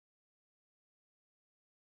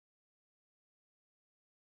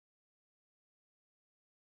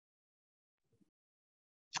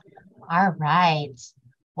All right.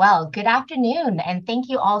 Well, good afternoon, and thank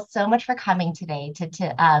you all so much for coming today to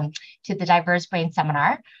the Diverse Brain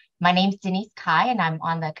Seminar. My name is Denise Kai, and I'm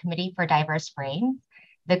on the Committee for Diverse Brains.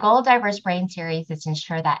 The goal of Diverse Brain Series is to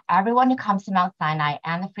ensure that everyone who comes to Mount Sinai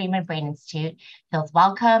and the Freeman Brain Institute feels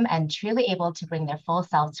welcome and truly able to bring their full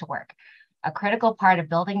selves to work. A critical part of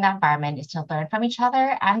building that environment is to learn from each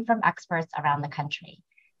other and from experts around the country.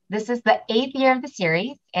 This is the 8th year of the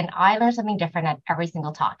series, and I learn something different at every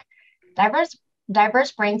single talk.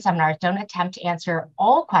 Diverse brain seminars don't attempt to answer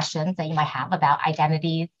all questions that you might have about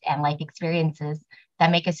identities and life experiences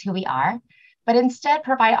that make us who we are, but instead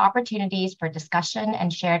provide opportunities for discussion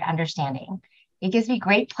and shared understanding. It gives me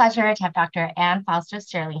great pleasure to have Dr. Anne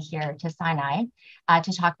Fausto-Sterling here to Sinai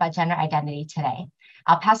to talk about gender identity today.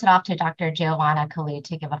 I'll pass it off to Dr. Giovanna Kalu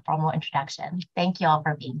to give a formal introduction. Thank you all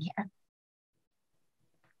for being here.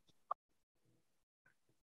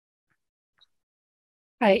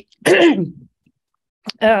 Hi.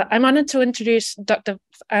 I'm honored to introduce Dr.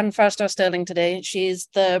 Anne Fausto-Sterling today. She's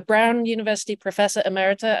the Brown University Professor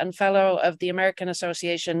Emerita and Fellow of the American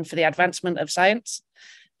Association for the Advancement of Science.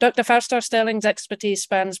 Dr. Fausto-Sterling's expertise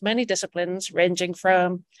spans many disciplines, ranging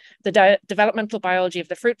from the developmental biology of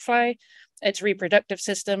the fruit fly, its reproductive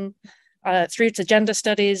system, through to gender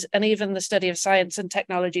studies, and even the study of science and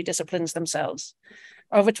technology disciplines themselves.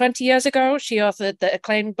 Over 20 years ago, she authored the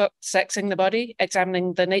acclaimed book, Sexing the Body,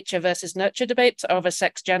 examining the nature versus nurture debate over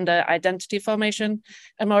sex-gender identity formation.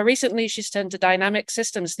 And more recently, she's turned to dynamic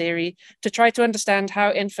systems theory to try to understand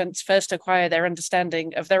how infants first acquire their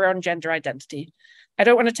understanding of their own gender identity. I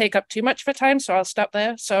don't want to take up too much of her time, so I'll stop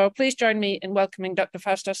there. So please join me in welcoming Dr.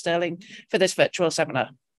 Fausto-Sterling for this virtual seminar.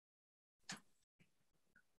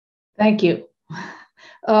 Thank you.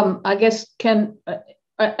 I guess,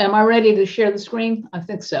 am I ready to share the screen? I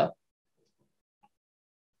think so.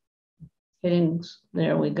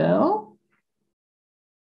 There we go.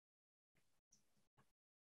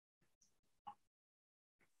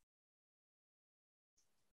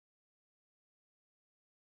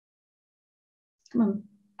 Come on,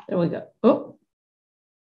 there we go. Oh,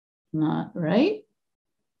 not right.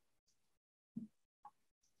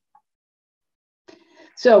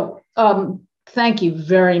 So thank you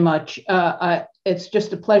very much. It's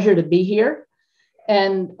just a pleasure to be here.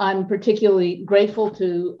 And I'm particularly grateful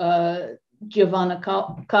to Giovanna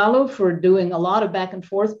Kalu for doing a lot of back and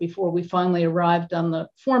forth before we finally arrived on the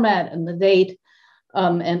format and the date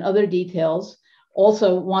and other details.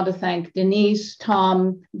 Also want to thank Denise,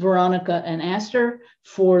 Tom, Veronica, and Aster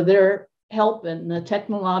for their help in the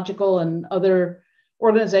technological and other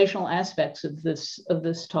organizational aspects of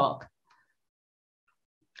this talk.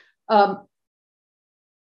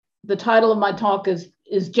 The title of my talk is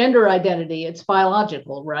Gender Identity. It's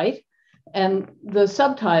biological, right? And the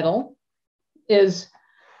subtitle is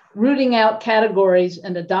Rooting Out Categories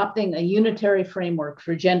and Adopting a Unitary Framework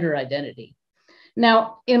for Gender Identity.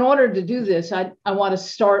 Now, in order to do this, I want to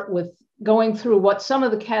start with going through what some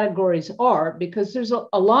of the categories are, because there's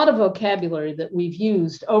a lot of vocabulary that we've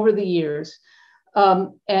used over the years,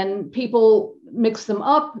 and people mix them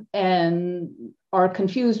up and are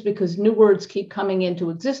confused because new words keep coming into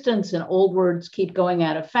existence and old words keep going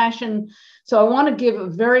out of fashion. So I want to give a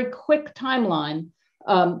very quick timeline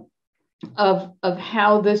of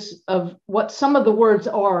what some of the words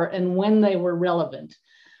are and when they were relevant.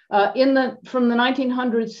 From the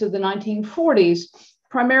 1900s to the 1940s,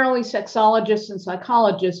 primarily sexologists and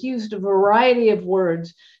psychologists used a variety of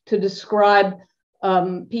words to describe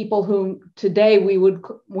people whom today we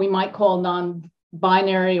might call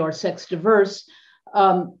non-binary or sex diverse.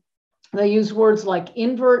 They use words like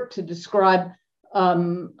invert to describe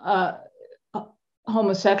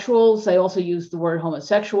homosexuals. They also use the word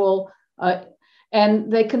homosexual,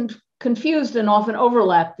 and they confused and often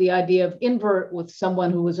overlapped the idea of invert with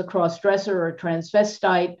someone who was a cross-dresser or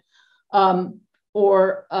transvestite,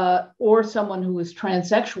 or someone who was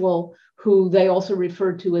transsexual, who they also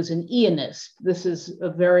referred to as an eonist. This is a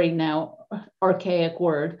very now archaic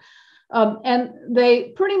word. And they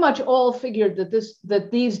pretty much all figured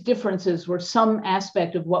that these differences were some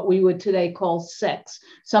aspect of what we would today call sex,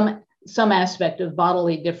 some aspect of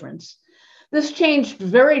bodily difference. This changed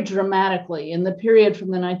very dramatically in the period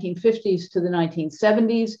from the 1950s to the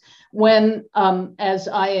 1970s, when, as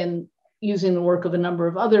I am using the work of a number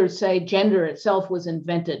of others say, gender itself was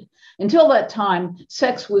invented. Until that time,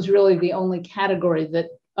 sex was really the only category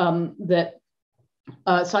that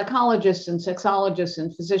psychologists and sexologists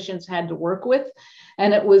and physicians had to work with.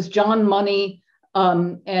 And it was John Money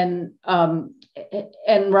and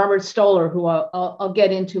Robert Stoller, who I'll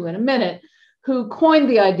get into in a minute, who coined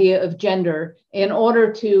the idea of gender in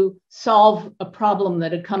order to solve a problem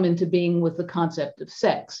that had come into being with the concept of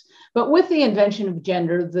sex. But with the invention of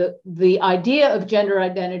gender, the idea of gender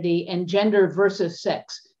identity and gender versus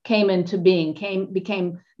sex came into being,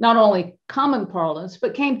 became not only common parlance,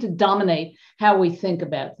 but came to dominate how we think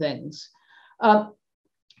about things.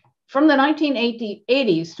 From the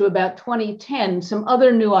 1980s to about 2010, some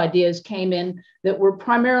other new ideas came in that were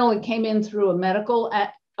primarily came in through a medical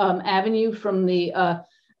avenue from the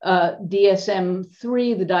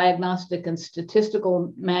DSM-3, the Diagnostic and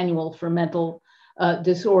Statistical Manual for Mental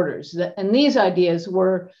Disorders. And these ideas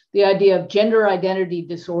were the idea of gender identity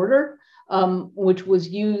disorder, which was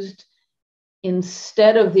used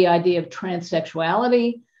instead of the idea of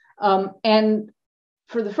transsexuality, and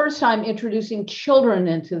for the first time introducing children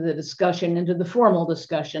into the discussion, into the formal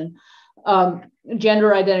discussion,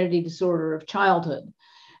 gender identity disorder of childhood.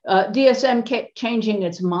 DSM kept changing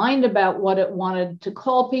its mind about what it wanted to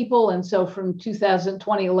call people. And so from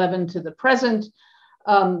 2011 to the present,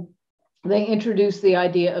 they introduced the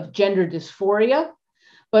idea of gender dysphoria,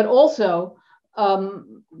 but also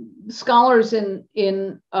scholars in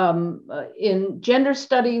gender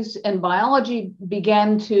studies and biology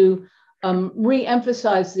began to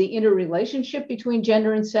re-emphasize the interrelationship between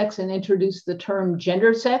gender and sex and introduce the term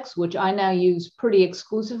gender sex, which I now use pretty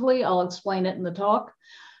exclusively. I'll explain it in the talk.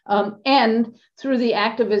 And through the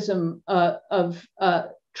activism of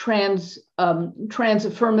trans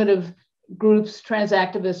affirmative groups, trans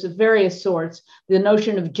activists of various sorts, the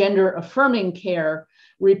notion of gender affirming care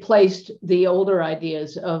replaced the older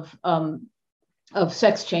ideas of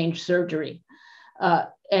sex change surgery.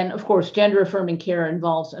 And of course, gender affirming care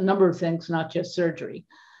involves a number of things, not just surgery.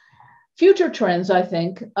 Future trends, I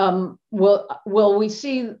think, will we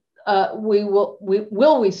see? I'm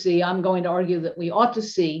going to argue that we ought to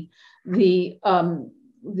see the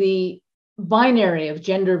binary of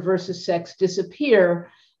gender versus sex disappear,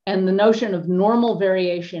 and the notion of normal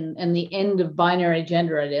variation and the end of binary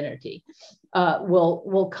gender identity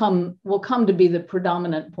will come to be the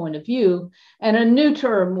predominant point of view. And a new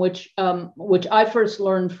term, which I first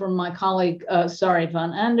learned from my colleague Sari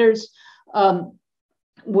van Anders,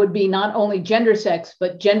 would be not only gender sex,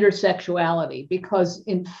 but gender sexuality, because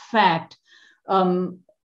in fact,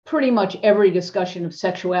 pretty much every discussion of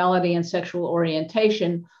sexuality and sexual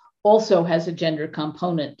orientation also has a gender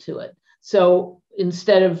component to it. So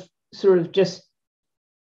instead of sort of just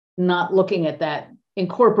not looking at that,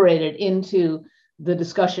 incorporate it into the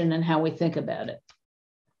discussion and how we think about it.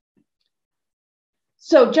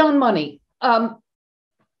 So John Money.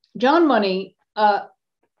 John Money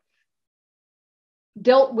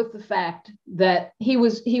dealt with the fact that he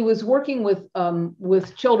was working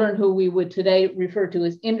with children who we would today refer to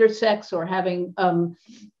as intersex or having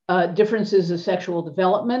differences of sexual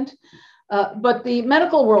development. But the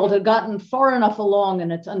medical world had gotten far enough along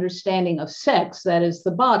in its understanding of sex, that is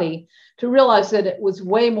the body, to realize that it was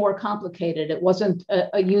way more complicated. It wasn't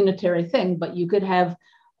a unitary thing, but you could have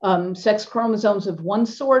sex chromosomes of one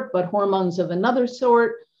sort, but hormones of another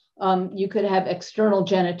sort. You could have external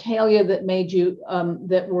genitalia that made you,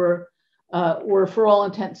 that were for all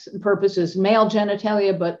intents and purposes male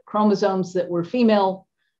genitalia, but chromosomes that were female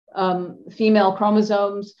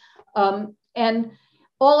chromosomes. And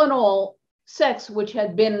all in all, sex, which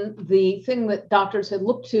had been the thing that doctors had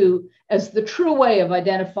looked to as the true way of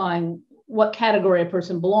identifying what category a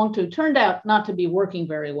person belonged to, turned out not to be working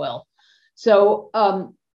very well. So,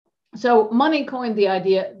 so Money coined the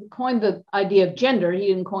idea of gender. He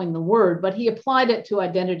didn't coin the word, but he applied it to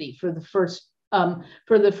identity for the first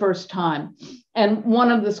time. And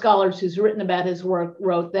one of the scholars who's written about his work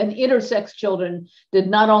wrote that intersex children did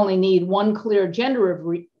not only need one clear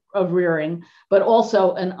gender of rearing, but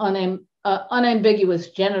also an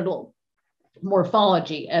unambiguous genital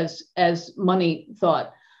morphology, as Money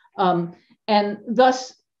thought. And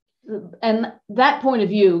thus, and that point of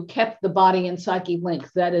view kept the body and psyche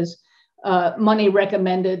linked. That is, Money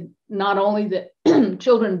recommended not only that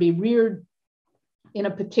children be reared with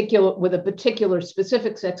a particular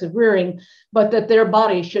specific sex of rearing, but that their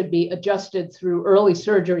body should be adjusted through early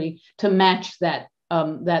surgery to match that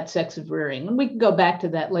sex of rearing. And we can go back to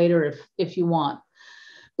that later if you want.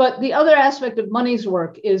 But the other aspect of Money's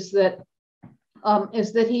work is that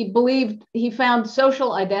he found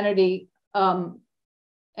social identity, and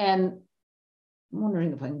I'm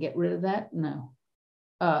wondering if I can get rid of that. No.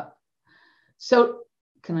 So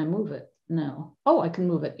can I move it? No. Oh, I can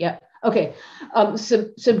move it. Yeah. Okay.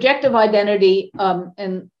 Subjective identity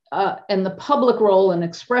and the public role and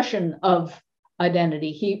expression of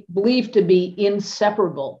identity, he believed to be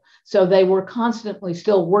inseparable. So they were constantly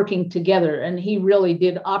still working together. And he really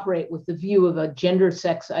did operate with the view of a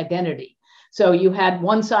gender-sex identity. So you had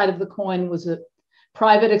one side of the coin was a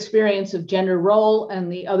private experience of gender role,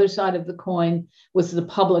 and the other side of the coin was the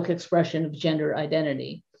public expression of gender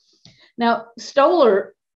identity. Now,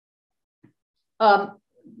 Stoller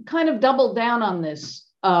kind of doubled down on this,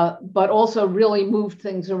 but also really moved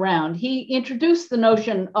things around. He introduced the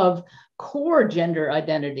notion of core gender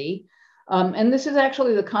identity, and this is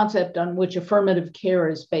actually the concept on which affirmative care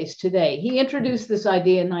is based today. He introduced this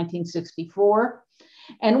idea in 1964,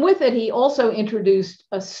 and with it, he also introduced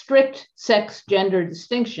a strict sex-gender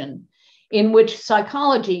distinction in which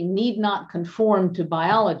psychology need not conform to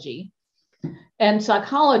biology, and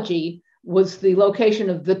psychology was the location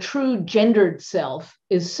of the true gendered self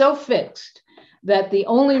is so fixed that the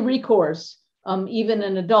only recourse, even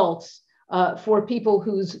in adults, for people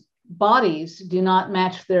whose bodies do not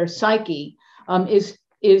match their psyche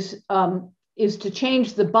is to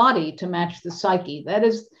change the body to match the psyche. That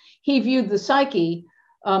is, he viewed the psyche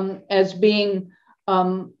as being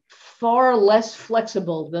far less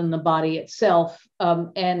flexible than the body itself.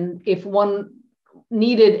 And if one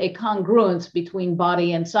needed a congruence between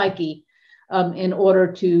body and psyche in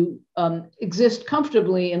order to exist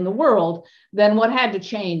comfortably in the world, then what had to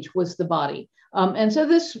change was the body. And so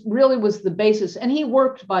this really was the basis. And he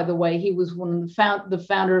worked, by the way, he was one of the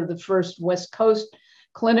founder of the first West Coast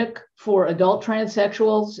clinic for adult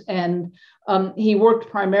transsexuals. And he worked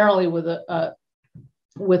primarily with a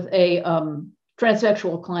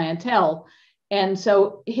transsexual clientele. And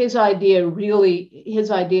so his ideas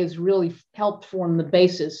really helped form the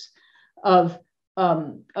basis of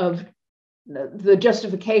the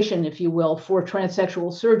justification, if you will, for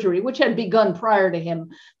transsexual surgery, which had begun prior to him,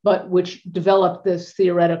 but which developed this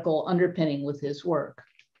theoretical underpinning with his work.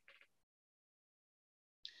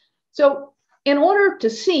 So in order to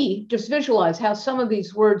see, just visualize how some of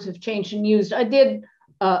these words have changed and used, I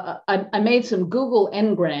made some Google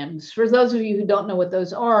Ngrams. For those of you who don't know what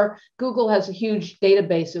those are, Google has a huge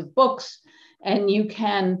database of books, and you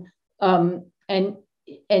can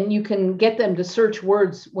you can get them to search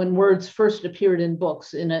words when words first appeared in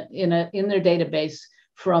books in their database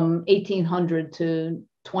from 1800 to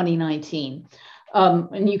 2019,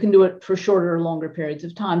 and you can do it for shorter or longer periods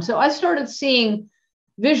of time. So I started seeing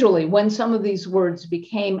visually when some of these words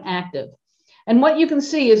became active. And what you can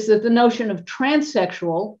see is that the notion of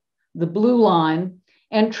transsexual, the blue line,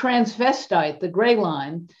 and transvestite, the gray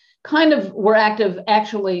line, kind of were active,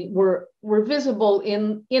 actually were visible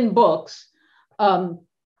in books,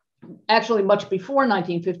 actually much before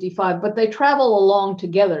 1955, but they travel along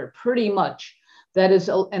together pretty much. That is,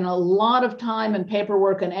 and a lot of time and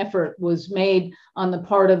paperwork and effort was made on the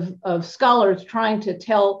part of scholars trying to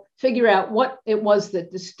figure out what it was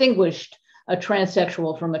that distinguished a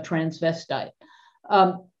transsexual from a transvestite.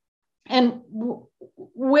 And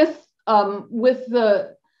with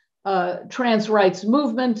the trans rights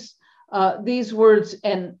movements, these words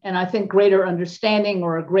and I think greater understanding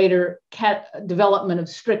or a greater development of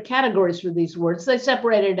strict categories for these words, they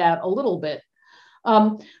separated out a little bit.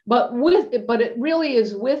 But it really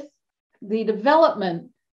is with the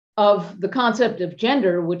development of the concept of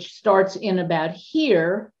gender, which starts in about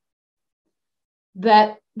here,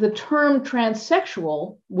 that the term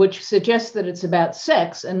transsexual, which suggests that it's about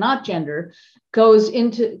sex and not gender, enters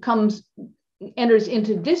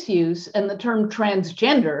into disuse, and the term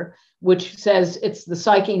transgender, which says it's the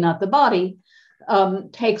psyche, not the body,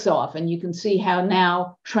 takes off. And you can see how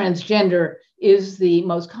now transgender is the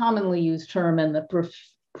most commonly used term and the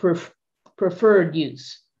preferred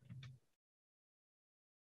use.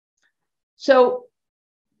 So,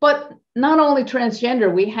 but not only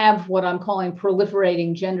transgender, we have what I'm calling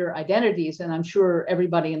proliferating gender identities, and I'm sure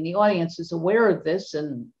everybody in the audience is aware of this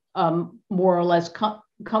and more or less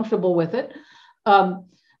comfortable with it.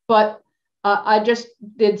 But I just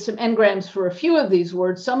did some Ngrams for a few of these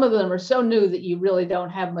words. Some of them are so new that you really don't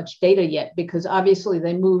have much data yet, because obviously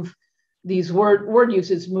they move, these word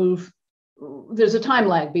uses move. There's a time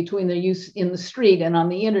lag between their use in the street and on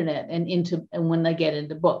the internet and when they get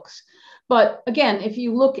into books. But again, if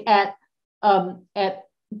you look at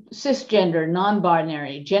cisgender,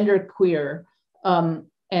 non-binary, genderqueer,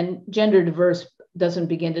 and gender diverse doesn't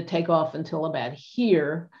begin to take off until about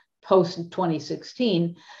here, post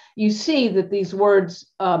 2016, you see that these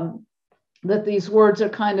words are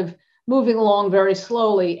kind of moving along very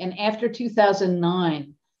slowly. And after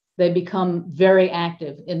 2009, they become very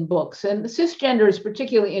active in books. And cisgender is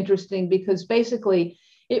particularly interesting because basically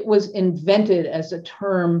it was invented as a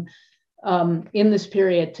term in this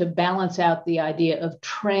period to balance out the idea of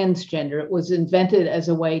transgender. It was invented as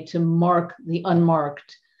a way to mark the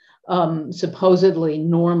unmarked supposedly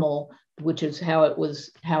normal, which is how it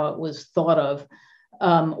was thought of,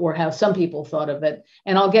 or how some people thought of it.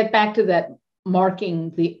 And I'll get back to that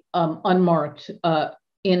marking the unmarked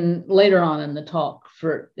in later on in the talk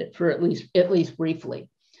for at least briefly.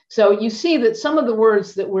 So you see that some of the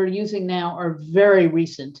words that we're using now are very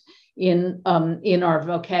recent in our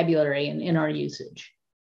vocabulary and in our usage.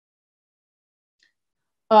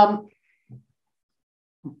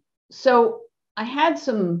 So I had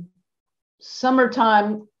some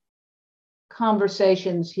summertime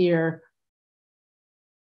conversations here.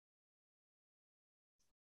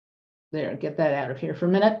 There, get that out of here for a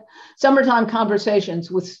minute. Summertime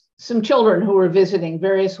conversations with some children who were visiting,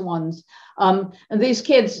 various ones. And these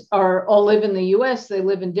kids all live in the US. They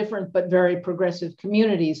live in different but very progressive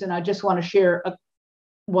communities. And I just want to share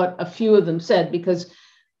what a few of them said, because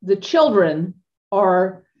the children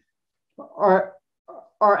are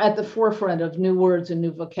at the forefront of new words and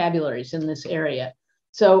new vocabularies in this area.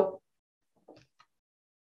 So,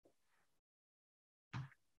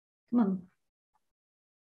 come on.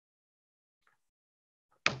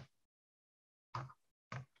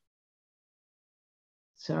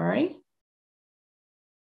 Sorry.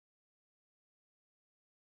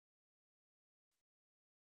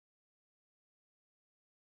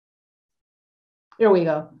 Here we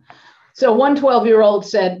go. So one 12-year-old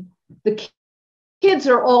said, the kids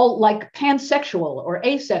are all like pansexual or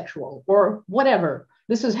asexual or whatever.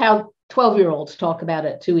 This is how 12-year-olds talk about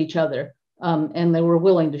it to each other. And they were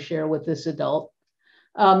willing to share with this adult.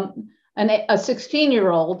 And a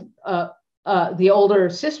 16-year-old, the older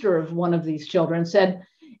sister of one of these children, said,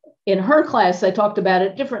 in her class, they talked about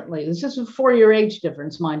it differently. This is a 4-year age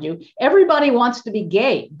difference, mind you. Everybody wants to be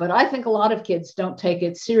gay, but I think a lot of kids don't take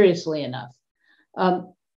it seriously enough.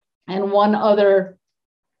 And one other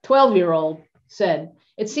 12-year-old said,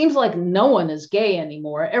 it seems like no one is gay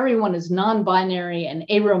anymore. Everyone is non-binary and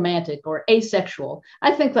aromantic or asexual.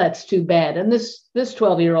 I think that's too bad. And this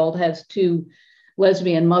 12-year-old has 2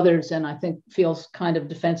 lesbian mothers, and I think feels kind of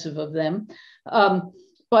defensive of them.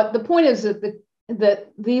 But the point is that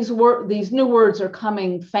these new words are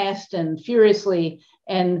coming fast and furiously,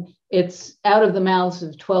 and it's out of the mouths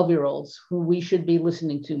of 12-year-olds who we should be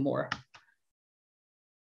listening to more.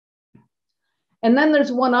 And then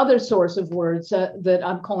there's one other source of words that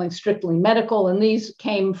I'm calling strictly medical, and these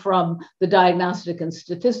came from the Diagnostic and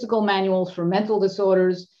Statistical Manuals for Mental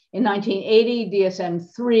Disorders in 1980,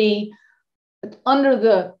 DSM-3. Under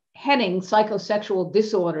the heading psychosexual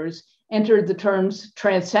disorders entered the terms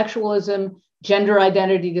transsexualism, gender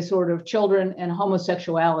identity disorder of children, and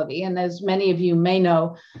homosexuality. And as many of you may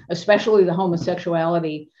know, especially the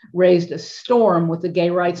homosexuality raised a storm with the gay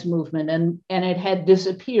rights movement, and it had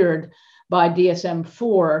disappeared by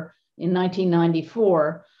DSM-4 in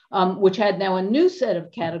 1994, which had now a new set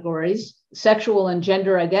of categories, sexual and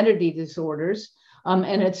gender identity disorders,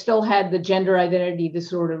 and it still had the gender identity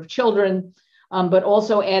disorder of children, but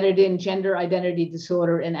also added in gender identity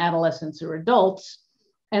disorder in adolescents or adults.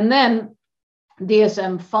 And then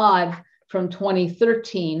DSM-5 from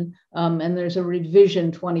 2013, and there's a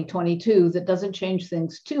revision 2022 that doesn't change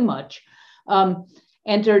things too much,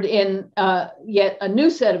 entered in yet a new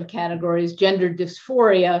set of categories, gender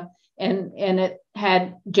dysphoria, and it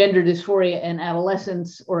had gender dysphoria in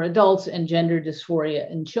adolescents or adults and gender dysphoria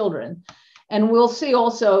in children. And we'll see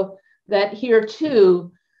also that here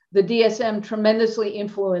too, the DSM tremendously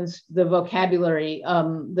influenced the vocabulary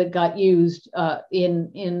that got used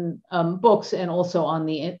in books and also on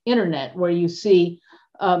the internet, where you see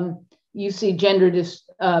gender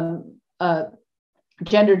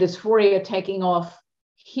dysphoria taking off.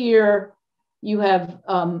 Here you have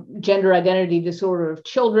gender identity disorder of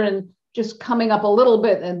children just coming up a little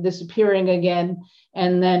bit and disappearing again,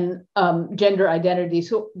 and then gender identity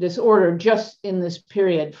disorder just in this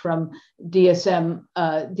period from DSM-4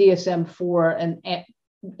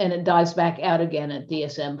 and it dies back out again at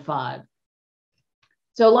DSM-5.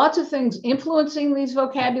 So lots of things influencing these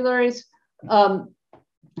vocabularies, and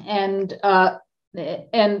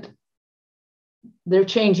they're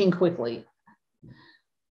changing quickly.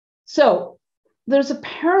 So there's a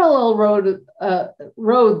parallel road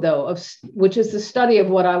though, which is the study of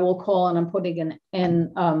what I will call, and I'm putting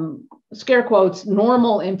in scare quotes,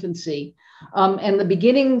 normal infancy, and the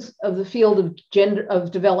beginnings of the field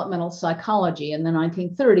of developmental psychology in the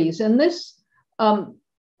 1930s. And this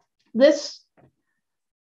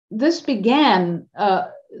began.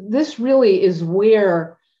 This really is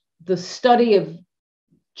where the study of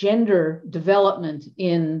gender development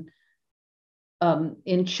in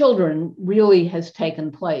children really has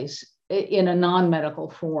taken place in a non-medical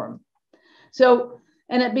form. So,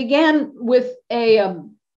 and it began with a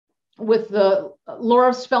with the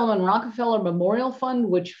Laura Spelman Rockefeller Memorial Fund,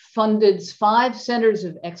 which funded 5 centers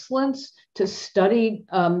of excellence to study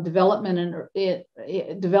development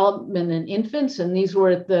in infants. And these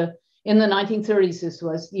were in the 1930s. This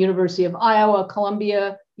was the University of Iowa,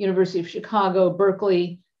 Columbia, University of Chicago,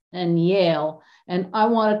 Berkeley, and Yale. And I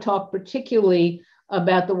want to talk particularly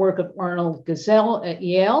about the work of Arnold Gesell at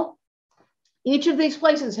Yale. Each of these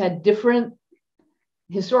places had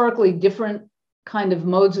historically different kind of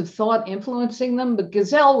modes of thought influencing them, but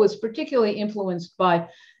Gesell was particularly influenced by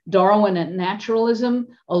Darwin and naturalism,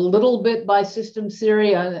 a little bit by system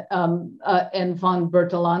theory and von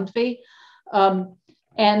Bertalanffy,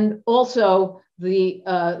 and also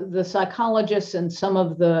the psychologists and some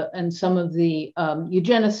of the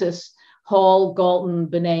eugenicists, Hall, Galton,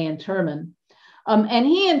 Binet, and Terman. And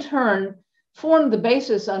he in turn formed the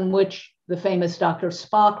basis on which the famous Dr.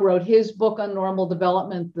 Spock wrote his book on normal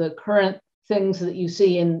development, the current things that you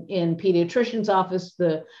see in pediatrician's office,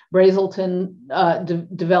 the Brazelton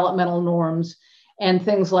developmental norms, and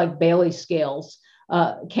things like Bailey scales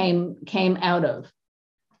came out of.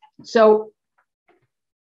 So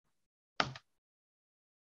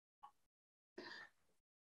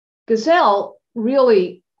Gesell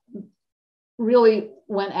really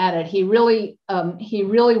went at it. He really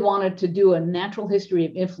wanted to do a natural history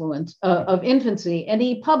of infancy, and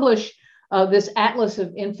he published this Atlas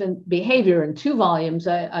of Infant Behavior in 2 volumes.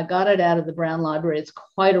 I got it out of the Brown Library. It's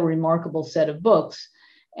quite a remarkable set of books.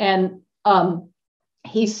 And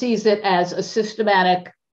he sees it as a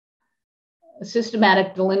systematic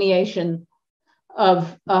delineation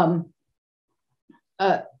of,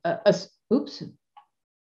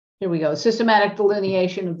 here we go, systematic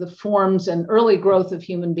delineation of the forms and early growth of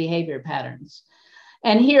human behavior patterns.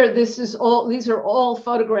 And here, these are all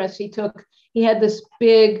photographs he took. He had this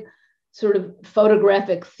big sort of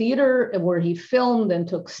photographic theater where he filmed and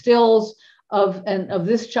took stills of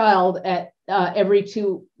this child at every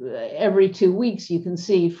two weeks. You can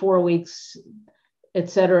see 4 weeks, et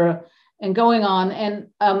cetera, and going on.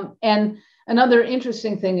 And another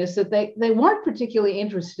interesting thing is that they weren't particularly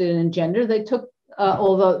interested in gender. They took,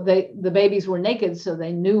 although the babies were naked, so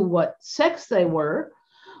they knew what sex they were.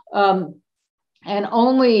 And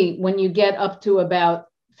only when you get up to about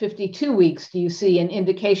 52 weeks do you see an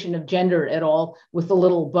indication of gender at all, with the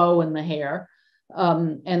little bow in the hair,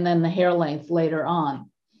 and then the hair length later on.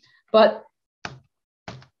 But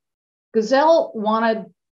Gesell wanted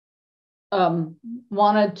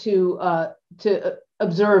to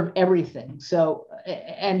observe everything. So,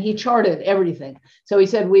 and he charted everything. So he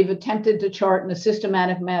said, we've attempted to chart in a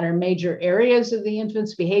systematic manner major areas of the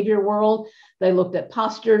infant's behavior world. They looked at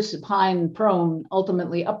posture, supine, prone,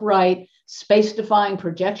 ultimately upright, space-defying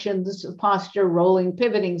projections of posture, rolling,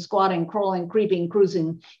 pivoting, squatting, crawling, creeping,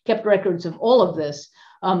 cruising, kept records of all of this.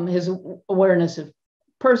 His awareness of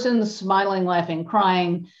persons, smiling, laughing,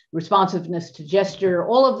 crying, responsiveness to gesture,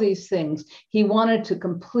 all of these things. He wanted to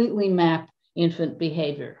completely map infant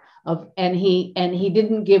behavior. And he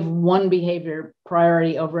didn't give one behavior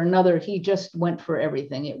priority over another. He just went for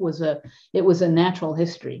everything. It was a natural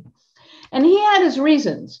history. And he had his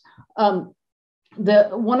reasons.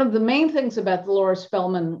 One of the main things about the Laura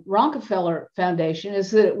Spelman Rockefeller Foundation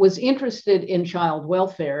is that it was interested in child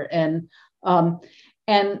welfare, and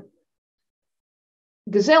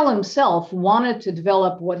Gesell himself wanted to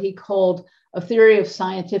develop what he called a theory of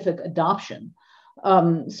scientific adoption.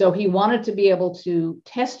 So he wanted to be able to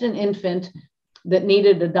test an infant that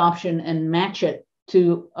needed adoption and match it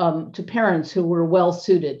to parents who were well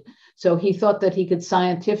suited. So he thought that he could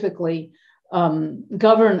scientifically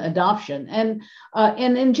govern adoption. And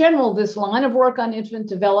in general, this line of work on infant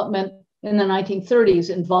development in the 1930s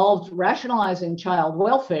involved rationalizing child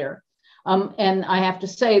welfare. And I have to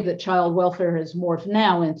say that child welfare has morphed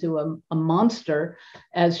now into a monster,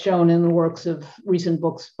 as shown in the works of recent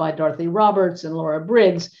books by Dorothy Roberts and Laura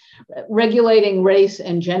Briggs, regulating race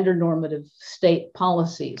and gender normative state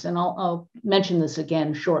policies. And I'll mention this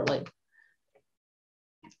again shortly.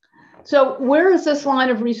 So where is this line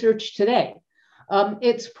of research today?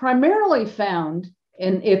 It's primarily found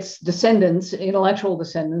in its descendants, intellectual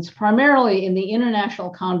descendants, primarily in the International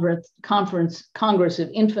Congress of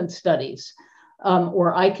Infant Studies,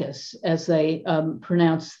 or ICUS, as they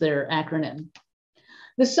pronounce their acronym.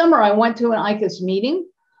 This summer, I went to an ICUS meeting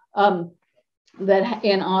that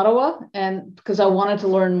in Ottawa, and because I wanted to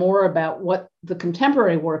learn more about what the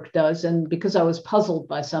contemporary work does, and because I was puzzled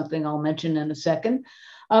by something I'll mention in a second.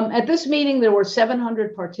 At this meeting, there were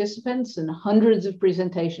 700 participants and hundreds of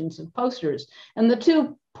presentations and posters. And the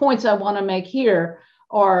 2 points I want to make here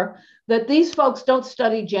are that these folks don't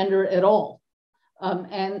study gender at all.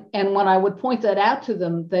 And when I would point that out to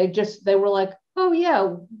them, they were like, oh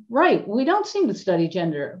yeah, right. We don't seem to study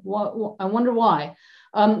gender. I wonder why.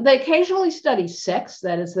 They occasionally study sex.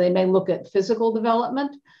 That is, they may look at physical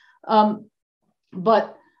development.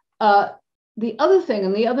 But the other thing,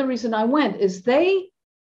 and the other reason I went, is they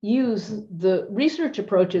use the research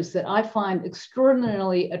approaches that I find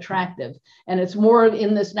extraordinarily attractive. And it's more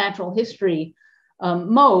in this natural history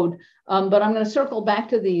mode, but I'm going to circle back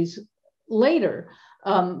to these later.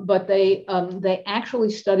 But they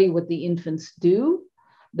actually study what the infants do.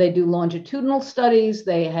 They do longitudinal studies.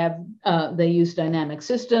 They use dynamic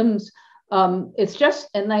systems. It's just,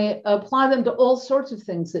 and they apply them to all sorts of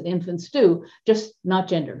things that infants do, just not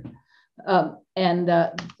gender.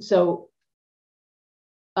 So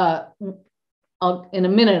in a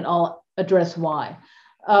minute, I'll address why.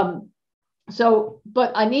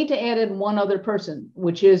 But I need to add in one other person,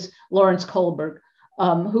 which is Lawrence Kohlberg,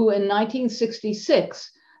 who in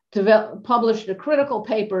 1966 published a critical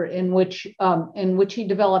paper in which he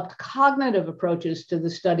developed cognitive approaches to the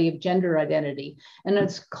study of gender identity. And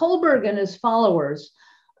it's Kohlberg and his followers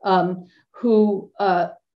who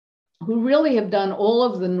really have done all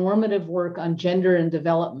of the normative work on gender and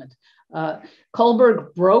development.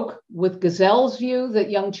 Kohlberg broke with Gazel's view that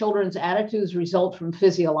young children's attitudes result from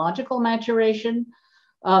physiological maturation.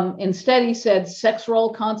 Instead, he said sex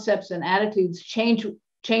role concepts and attitudes change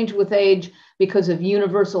with age because of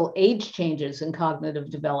universal age changes in cognitive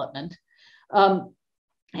development.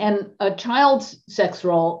 And a child's sex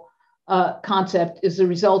role concept is the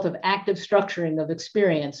result of active structuring of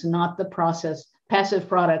experience, not the passive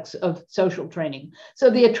products of social training. So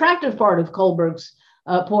the attractive part of Kohlberg's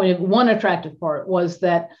one attractive part was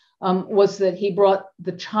that he brought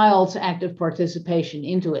the child's active participation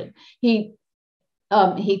into it. He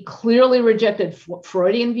clearly rejected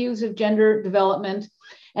Freudian views of gender development,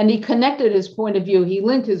 and he connected his point of view. He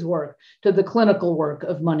linked his work to the clinical work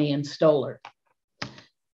of Money and Stoller,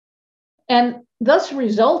 and thus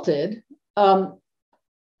resulted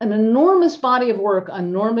an enormous body of work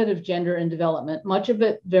on normative gender and development, much of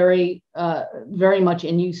it very much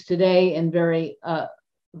in use today and very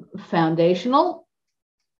foundational.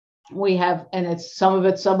 We have, and some of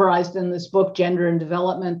it summarized in this book, Gender and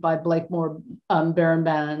Development by Blakemore,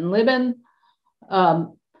 Berenbaum, and Libin,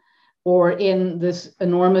 or in this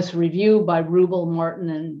enormous review by Rubel, Martin,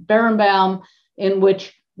 and Berenbaum, in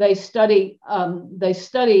which they study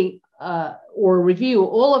or review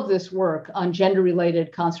all of this work on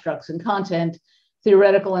gender-related constructs and content,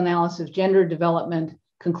 theoretical analysis of gender development,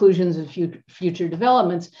 conclusions of future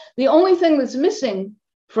developments. The only thing that's missing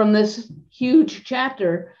from this huge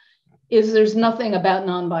chapter is there's nothing about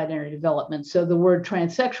non-binary development. So the word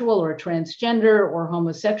transsexual or transgender or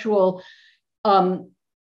homosexual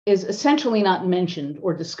is essentially not mentioned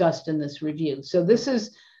or discussed in this review. So this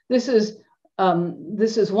is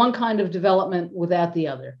one kind of development without the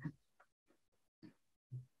other.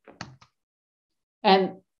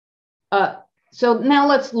 And so now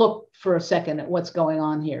let's look for a second at what's going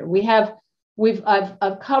on here.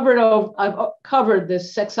 I've covered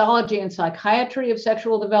this sexology and psychiatry of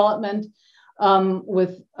sexual development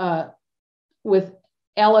with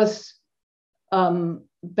Ellis,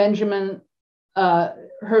 Benjamin,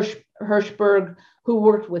 Hirschberg, who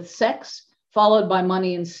worked with sex, followed by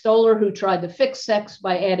Money and Stoller, who tried to fix sex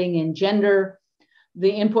by adding in gender,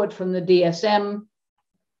 the input from the DSM,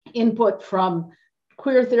 input from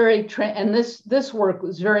queer theory, and this work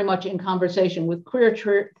was very much in conversation with queer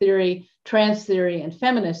theory, trans theory, and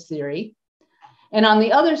feminist theory. And on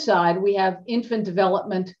the other side, we have infant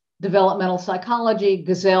development, developmental psychology,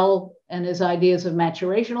 Gazel and his ideas of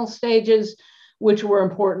maturational stages, which were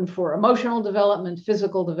important for emotional development,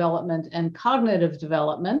 physical development, and cognitive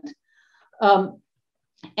development.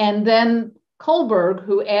 And then Kohlberg,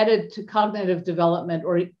 who added to cognitive development,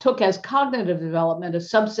 or took as cognitive development a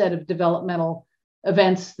subset of developmental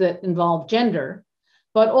events that involve gender,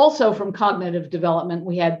 but also from cognitive development,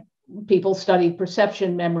 we had people study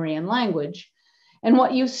perception, memory, and language. And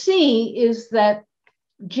what you see is that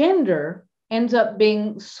gender ends up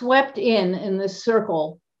being swept in this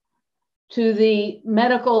circle to the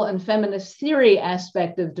medical and feminist theory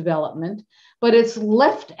aspect of development, but it's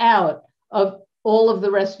left out of all of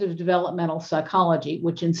the rest of developmental psychology,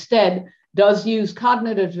 which instead does use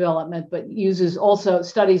cognitive development, but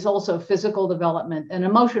studies also physical development and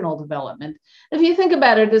emotional development. If you think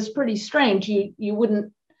about it, it's pretty strange.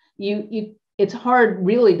 It's hard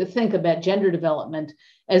really to think about gender development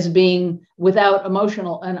as being without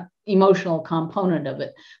an emotional component of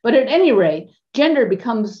it. But at any rate, gender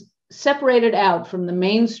becomes separated out from the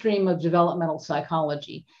mainstream of developmental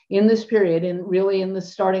psychology in this period,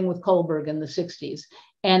 starting with Kohlberg in the 60s,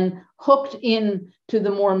 and hooked in to the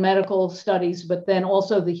more medical studies, but then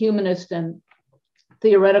also the humanist and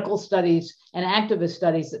theoretical studies and activist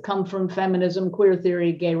studies that come from feminism, queer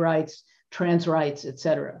theory, gay rights, trans rights, et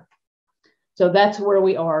cetera. So that's where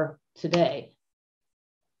we are today.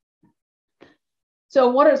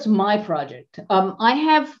 So what is my project?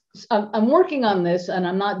 I'm working on this, and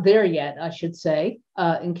I'm not there yet, I should say,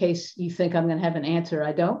 in case you think I'm going to have an answer.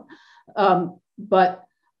 I don't. I'm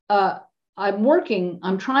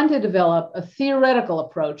trying to develop a theoretical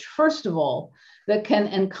approach, first of all, that can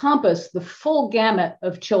encompass the full gamut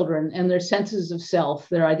of children and their senses of self,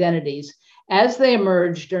 their identities, as they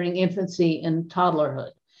emerge during infancy and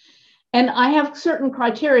toddlerhood. And I have certain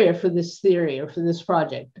criteria for this theory or for this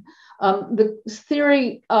project. The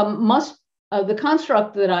theory the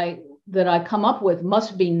construct that I come up with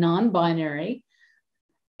must be non-binary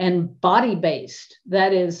and body-based,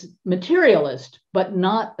 that is materialist, but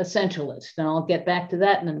not essentialist. And I'll get back to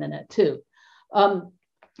that in a minute too.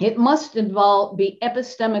 It must be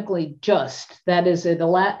epistemically just, that is, it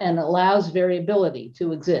allows variability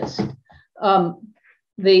to exist.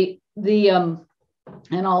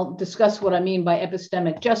 And I'll discuss what I mean by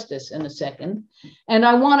epistemic justice in a second. And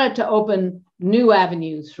I wanted to open new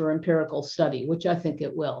avenues for empirical study, which I think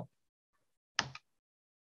it will.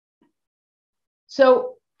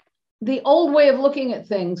 So the old way of looking at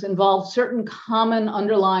things involves certain common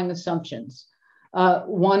underlying assumptions.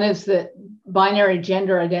 One is that binary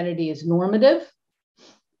gender identity is normative,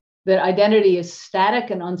 that identity is static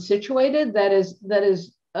and unsituated, that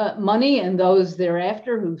is money and those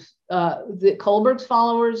thereafter the Kohlberg's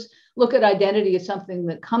followers look at identity as something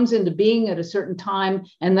that comes into being at a certain time,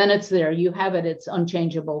 and then it's there, you have it, it's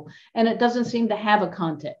unchangeable, and it doesn't seem to have a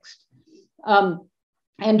context.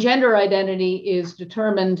 And gender identity is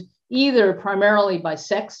determined either primarily by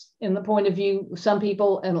sex in the point of view of some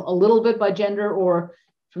people and a little bit by gender, or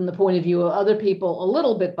from the point of view of other people, a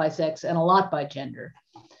little bit by sex and a lot by gender.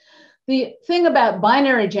 The thing about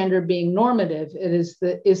binary gender being normative is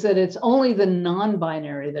that it's only the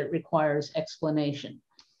non-binary that requires explanation.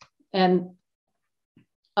 And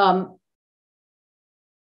I'm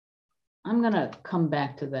going to come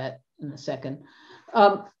back to that in a second.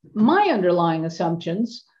 My underlying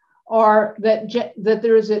assumptions are that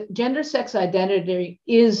there is a gender sex identity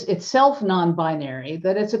is itself non-binary,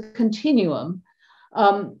 that it's a continuum.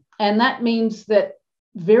 And that means that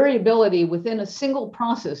variability within a single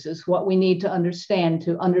process is what we need to understand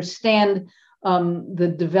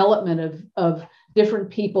the development of different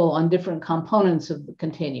people on different components of the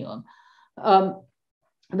continuum.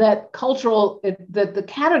 That the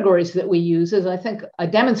categories that we use, as I think I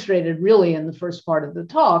demonstrated really in the first part of the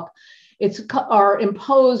talk, are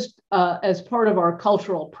imposed as part of our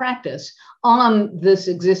cultural practice on this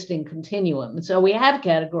existing continuum. And so we have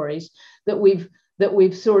categories that we've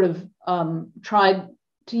sort of tried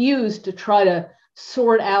to use to try to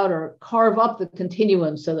sort out or carve up the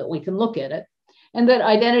continuum so that we can look at it. And that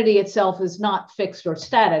identity itself is not fixed or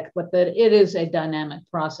static, but that it is a dynamic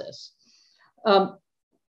process.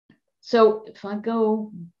 So if I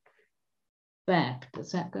go back,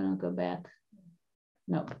 is that going to go back?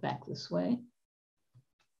 No, back this way.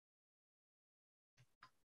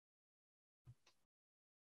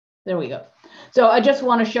 There we go. So I just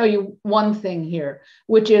want to show you one thing here,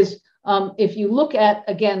 which is if you look at,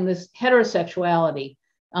 again, this heterosexuality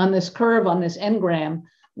on this curve, on this engram,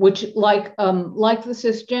 which like the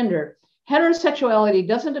cisgender, heterosexuality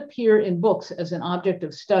doesn't appear in books as an object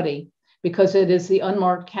of study because it is the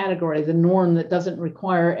unmarked category, the norm that doesn't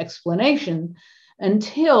require explanation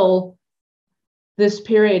until this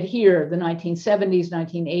period here, the 1970s,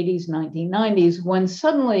 1980s, 1990s, when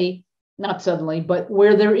suddenly, not suddenly, but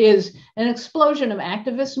where there is an explosion of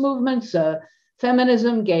activist movements,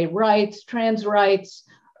 feminism, gay rights, trans rights,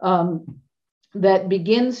 that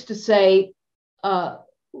begins to say,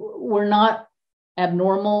 we're not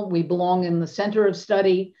abnormal, we belong in the center of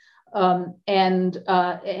study. And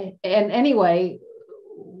anyway,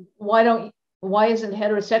 why isn't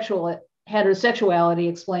heterosexuality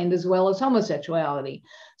explained as well as homosexuality?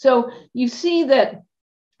 So you see that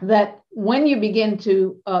when you begin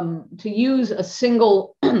to use a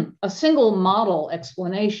single model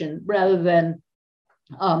explanation rather than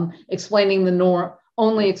explaining the norm,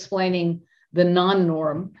 only explaining the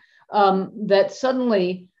non-norm, that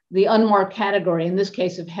suddenly the unmarked category, in this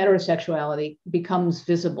case of heterosexuality, becomes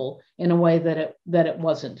visible in a way that it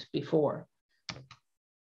wasn't before.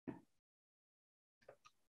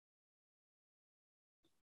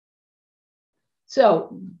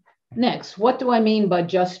 So Next, what do I mean by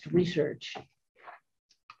just research?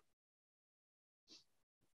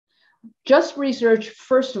 Just research,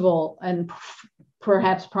 first of all, and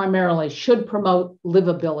perhaps primarily, should promote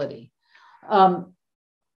livability.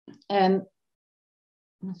 And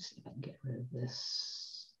let's see if I can get rid of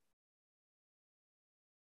this.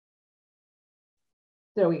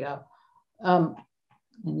 There we go. And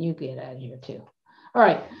you get out of here too. All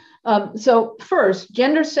right. So first,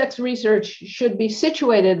 gender sex research should be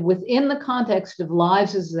situated within the context of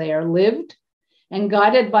lives as they are lived and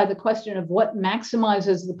guided by the question of what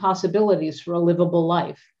maximizes the possibilities for a livable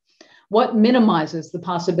life, what minimizes the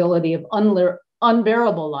possibility of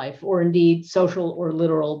unbearable life, or indeed social or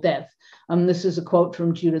literal death. This is a quote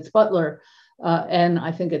from Judith Butler, and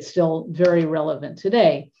I think it's still very relevant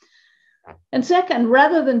today. And second,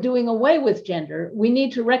 rather than doing away with gender, we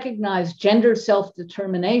need to recognize gender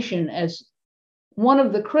self-determination as one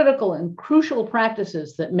of the critical and crucial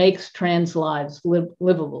practices that makes trans lives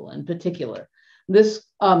livable in particular. These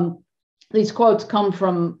quotes come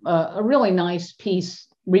from a really nice piece,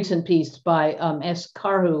 recent piece by S.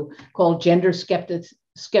 Karhu called Gender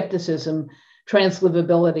Skepticism,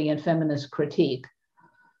 Translivability, and Feminist Critique.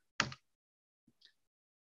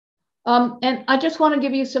 And I just want to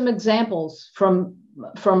give you some examples from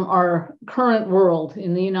our current world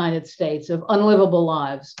in the United States of unlivable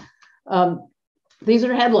lives. These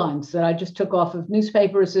are headlines that I just took off of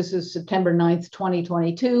newspapers. This is September 9th,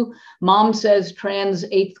 2022. Mom says trans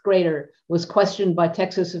 8th grader was questioned by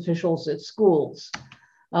Texas officials at schools.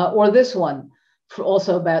 Or this one,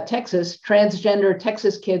 also about Texas, transgender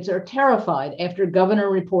Texas kids are terrified after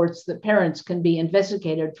governor reports that parents can be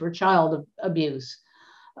investigated for child abuse.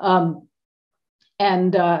 Terrified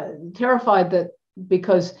that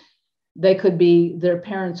because they could be,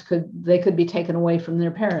 they could be taken away from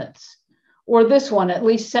their parents. Or this one, at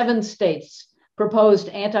least 7 states proposed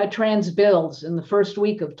anti-trans bills in the first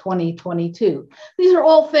week of 2022. These are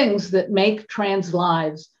all things that make trans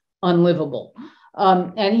lives unlivable.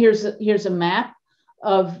 And here's a map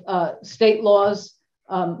of state laws.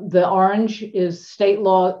 The orange is state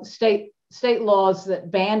laws that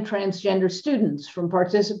ban transgender students from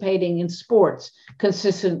participating in sports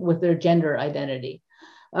consistent with their gender identity.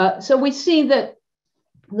 So we see that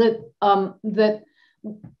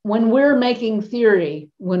when we're making theory,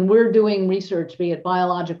 when we're doing research, be it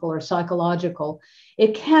biological or psychological,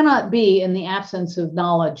 it cannot be in the absence of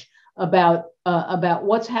knowledge about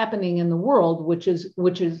what's happening in the world, which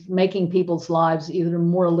is making people's lives either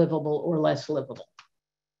more livable or less livable.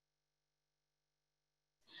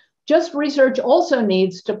 Just research also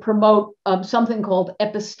needs to promote something called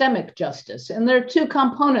epistemic justice. And there are 2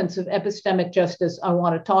 components of epistemic justice I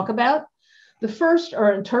want to talk about. The first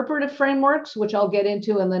are interpretive frameworks, which I'll get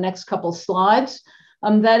into in the next couple slides.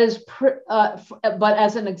 But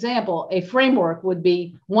as an example, one framework would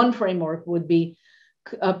be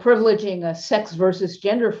privileging a sex versus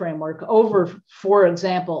gender framework over, for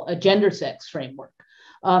example, a gender sex framework.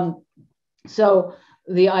 So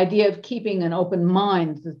the idea of keeping an open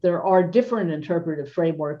mind that there are different interpretive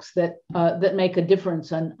frameworks that make a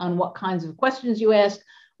difference on what kinds of questions you ask,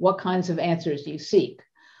 what kinds of answers you seek.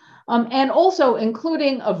 And also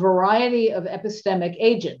including a variety of epistemic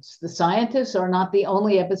agents. The scientists are not the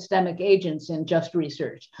only epistemic agents in just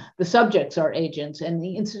research. The subjects are agents and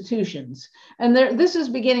the institutions. And this is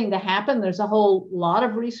beginning to happen. There's a whole lot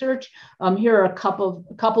of research. Here are a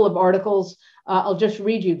couple of articles. I'll just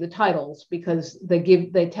read you the titles because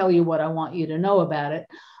they tell you what I want you to know about it.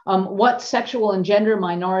 What sexual and gender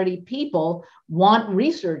minority people want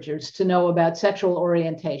researchers to know about sexual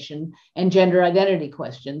orientation and gender identity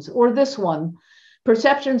questions. Or this one,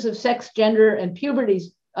 perceptions of sex, gender, and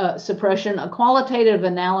puberty suppression, a qualitative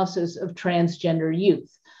analysis of transgender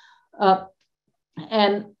youth. The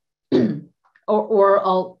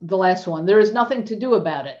last one, there is nothing to do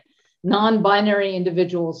about it. Non-binary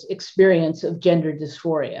individuals' experience of gender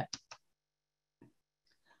dysphoria.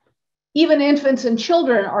 Even infants and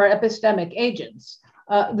children are epistemic agents.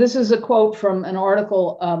 This is a quote from an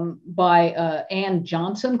article by Ann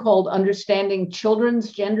Johnson called Understanding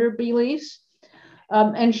Children's Gender Beliefs.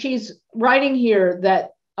 And she's writing here that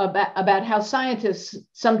about how scientists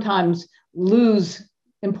sometimes lose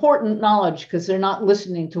important knowledge because they're not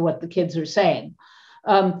listening to what the kids are saying.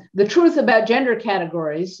 The truth about gender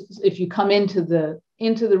categories, if you come into the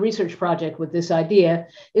research project with this idea,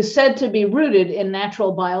 is said to be rooted in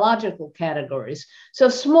natural biological categories. So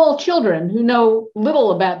small children who know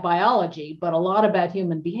little about biology, but a lot about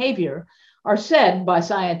human behavior, are said by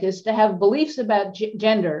scientists to have beliefs about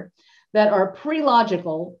gender that are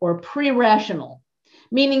pre-logical or pre-rational,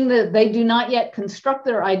 meaning that they do not yet construct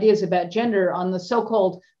their ideas about gender on the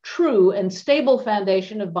so-called true and stable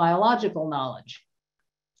foundation of biological knowledge.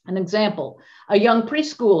 An example, a young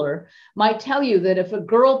preschooler might tell you that if a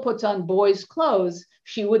girl puts on boys' clothes,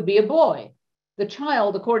 she would be a boy. The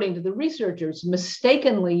child, according to the researchers,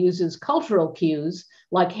 mistakenly uses cultural cues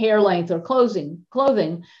like hair length or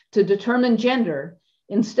clothing to determine gender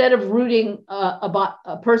instead of rooting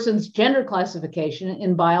a person's gender classification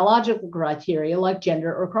in biological criteria like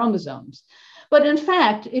gender or chromosomes. But in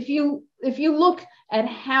fact, if you look at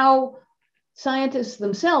how scientists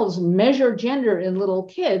themselves measure gender in little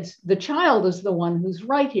kids, the child is the one who's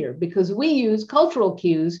right here, because we use cultural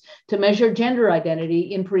cues to measure gender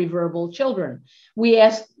identity in preverbal children. We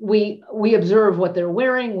observe what they're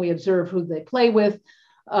wearing, we observe who they play with,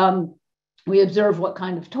 we observe what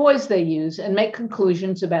kind of toys they use and make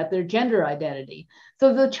conclusions about their gender identity.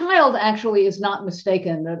 So the child actually is not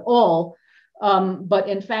mistaken at all. But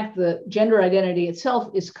in fact, the gender identity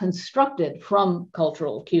itself is constructed from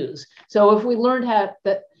cultural cues. So if we learned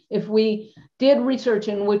if we did research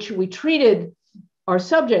in which we treated our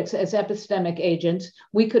subjects as epistemic agents,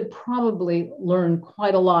 we could probably learn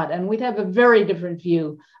quite a lot, and we'd have a very different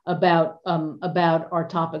view about our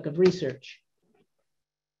topic of research.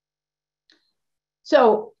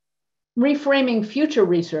 So reframing future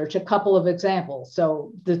research, a couple of examples.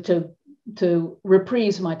 So to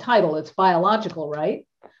reprise my title, it's biological, right?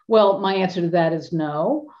 Well, my answer to that is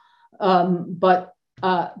no, but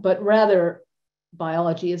rather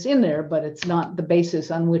biology is in there, but it's not the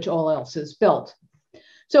basis on which all else is built.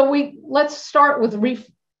 So let's start with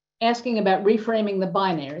asking about reframing the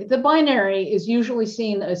binary. The binary is usually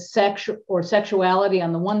seen as sex or sexuality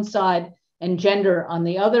on the one side and gender on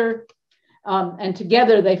the other, and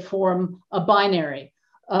together they form a binary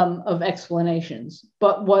of explanations.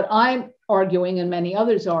 But what I'm arguing, and many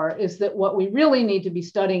others are, is that what we really need to be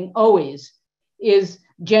studying always is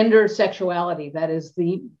gender sexuality. That is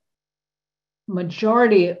the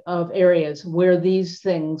majority of areas where these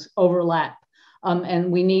things overlap.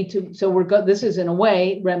 And we need to, so this is in a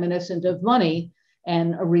way reminiscent of Money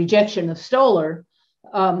and a rejection of Stoller,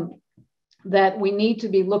 that we need to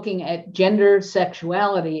be looking at gender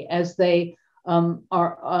sexuality as they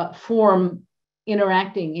form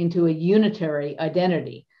interacting into a unitary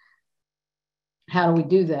identity. How do we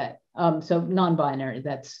do that? So non-binary,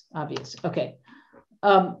 that's obvious. Okay.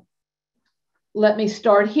 Let me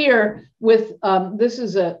start here with this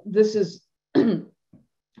is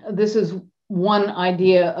one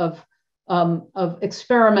idea of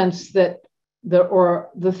experiments that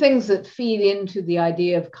the things that feed into the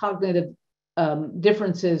idea of cognitive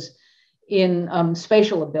differences in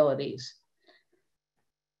spatial abilities.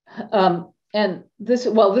 And this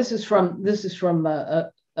is from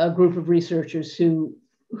a group of researchers who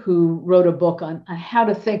wrote a book on how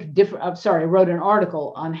to think different. I'm sorry, wrote an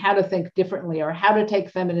article on how to think differently, or how to take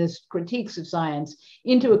feminist critiques of science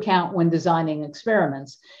into account when designing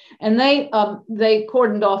experiments. And they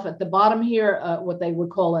cordoned off at the bottom here what they would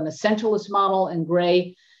call an essentialist model in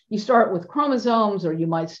gray. You start with chromosomes, or you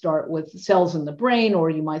might start with cells in the brain, or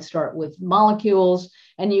you might start with molecules,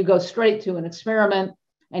 and you go straight to an experiment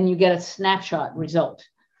and you get a snapshot result.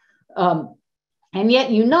 And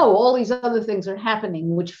yet, all these other things are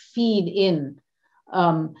happening which feed in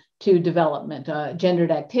to development,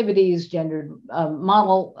 gendered activities, gendered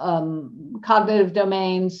model, cognitive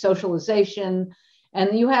domains, socialization,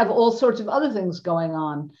 and you have all sorts of other things going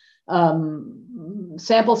on.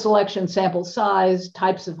 Sample selection, sample size,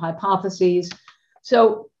 types of hypotheses.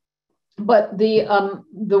 So, but the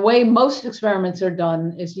way most experiments are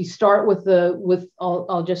done is you start with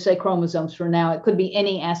I'll just say chromosomes for now. It could be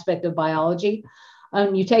any aspect of biology.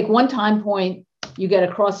 You take one time point, you get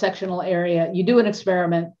a cross-sectional area, you do an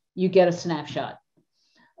experiment, you get a snapshot.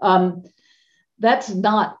 That's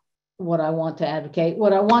not what I want to advocate.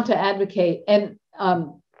 What I want to advocate, and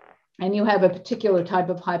you have a particular type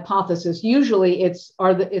of hypothesis. Usually it's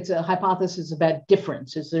a hypothesis about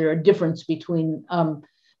difference. Is there a difference between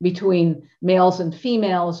males and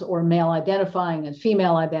females, or male identifying and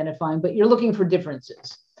female identifying? But you're looking for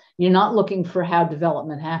differences. You're not looking for how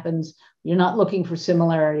development happens. You're not looking for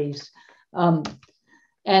similarities.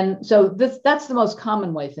 And so that's the most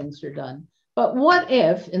common way things are done. But what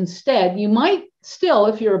if instead you might still,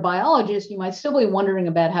 if you're a biologist, you might still be wondering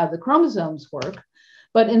about how the chromosomes work.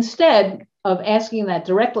 But instead of asking that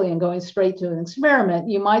directly and going straight to an experiment,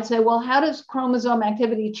 you might say, well, how does chromosome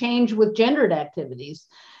activity change with gendered activities?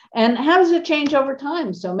 And how does it change over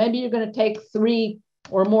time? So maybe you're going to take 3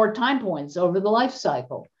 or more time points over the life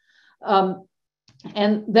cycle.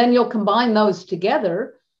 And then you'll combine those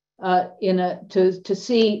together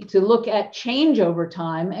to look at change over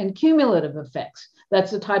time and cumulative effects.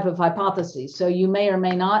 That's the type of hypothesis. So you may or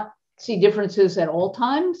may not see differences at all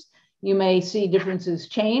times. You may see differences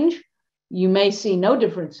change. You may see no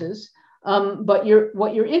differences. But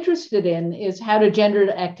what you're interested in is how do gendered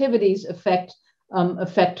activities affect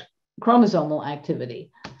chromosomal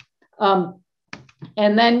activity.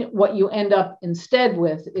 And then what you end up instead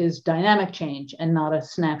with is dynamic change and not a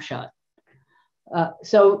snapshot.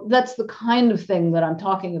 So that's the kind of thing that I'm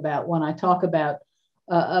talking about when I talk about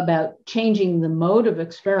changing the mode of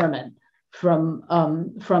experiment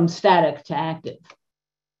from static to active.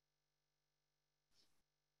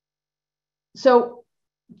 So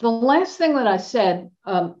the last thing that I said,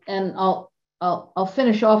 and I'll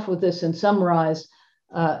finish off with this and summarize,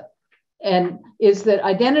 and is that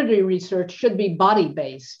identity research should be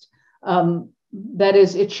body-based. That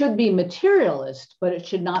is, it should be materialist, but it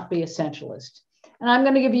should not be essentialist. And I'm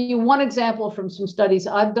going to give you one example from some studies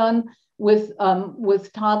I've done with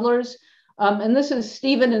toddlers. And this is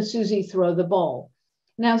Stephen and Susie throw the ball.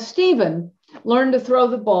 Now, Stephen learned to throw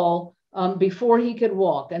the ball before he could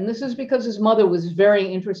walk. And this is because his mother was very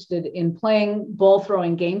interested in playing ball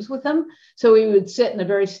throwing games with him. So he would sit in a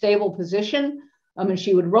very stable position, and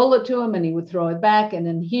she would roll it to him and he would throw it back. And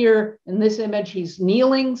then here in this image, he's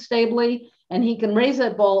kneeling stably and he can raise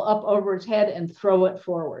that ball up over his head and throw it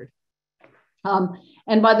forward.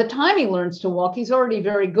 And by the time he learns to walk, he's already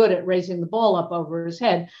very good at raising the ball up over his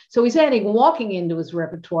head. So he's adding walking into his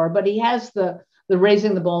repertoire, but he has the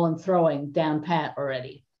raising the ball and throwing down pat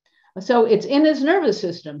already. So it's in his nervous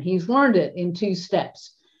system. He's learned it in 2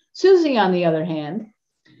 steps. Susie, on the other hand,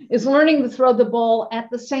 is learning to throw the ball at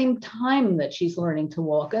the same time that she's learning to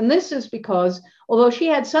walk. And this is because, although she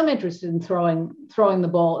had some interest in throwing the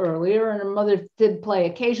ball earlier, and her mother did play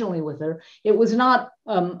occasionally with her, it was not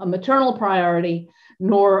a maternal priority,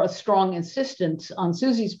 nor a strong insistence on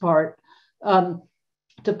Susie's part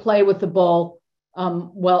to play with the ball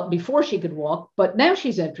well before she could walk. But now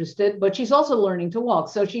she's interested, but she's also learning to walk.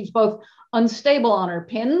 So she's both unstable on her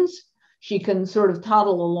pins. She can sort of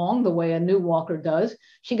toddle along the way a new walker does.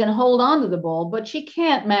 She can hold on to the ball, but she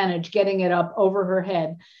can't manage getting it up over her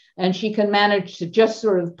head. And she can manage to just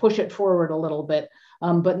sort of push it forward a little bit,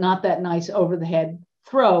 but not that nice over the head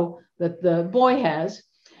throw that the boy has.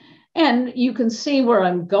 And you can see where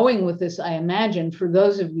I'm going with this, I imagine, for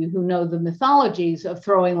those of you who know the mythologies of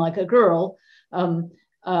throwing like a girl,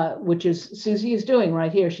 which is Susie is doing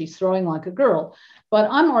right here. She's throwing like a girl. But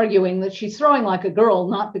I'm arguing that she's throwing like a girl,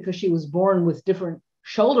 not because she was born with different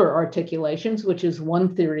shoulder articulations, which is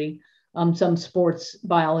one theory some sports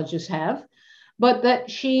biologists have, but that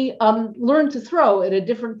she learned to throw at a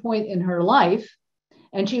different point in her life.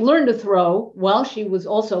 And she learned to throw while she was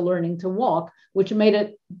also learning to walk, which made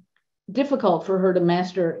it difficult for her to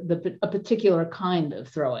master a particular kind of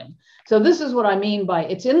throwing. So this is what I mean by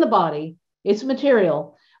it's in the body, it's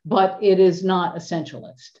material, but it is not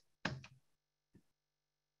essentialist.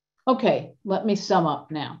 Okay, let me sum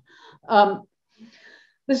up now.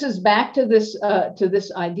 This is back to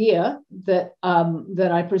this idea that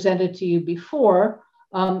that I presented to you before,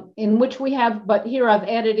 in which we have, but here I've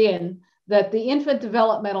added in that the infant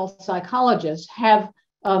developmental psychologists have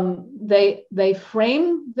they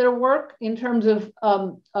frame their work in terms of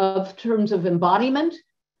embodiment,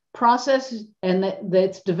 process, and that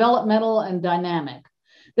it's developmental and dynamic.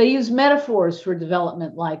 They use metaphors for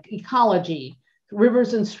development like ecology,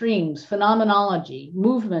 rivers and streams, phenomenology,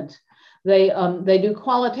 movement. They do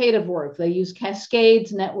qualitative work. They use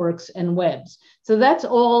cascades, networks, and webs. So that's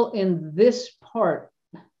all in this part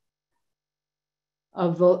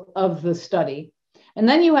of the study. And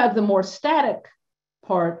then you have the more static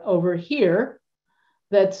part over here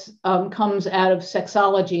that comes out of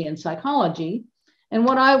sexology and psychology. And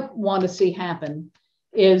what I want to see happen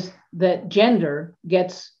is that gender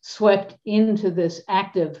gets swept into this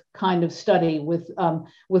active kind of study with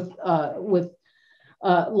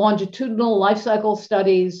longitudinal life cycle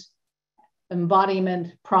studies,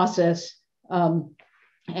 embodiment, process, and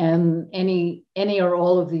any or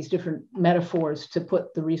all of these different metaphors to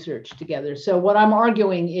put the research together. So what I'm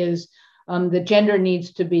arguing is that gender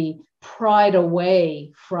needs to be pried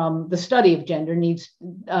away from the study of gender needs,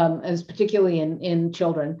 as particularly in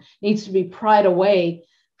children, needs to be pried away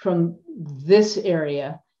from this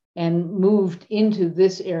area and moved into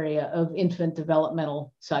this area of infant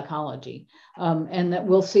developmental psychology. And that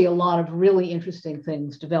we'll see a lot of really interesting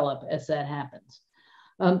things develop as that happens.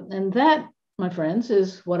 And that, my friends,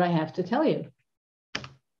 is what I have to tell you.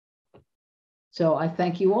 So I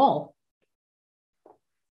thank you all.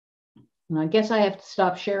 And I guess I have to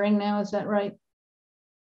stop sharing now, is that right?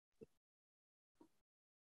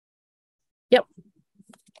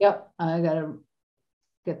 Yep, I gotta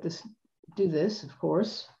get this, do this, of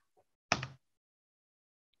course.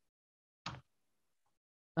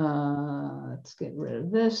 Let's get rid of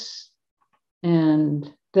this.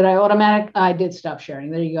 And did I did stop sharing.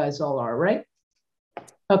 There you guys all are, right?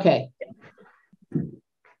 Okay.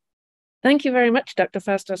 Thank you very much, Dr.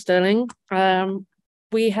 Fastow-Stirling.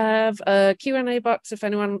 We have a Q&A box if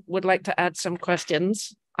anyone would like to add some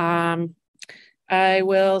questions. I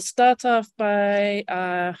will start off by,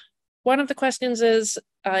 one of the questions is,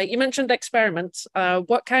 you mentioned experiments.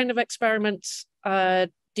 What kind of experiments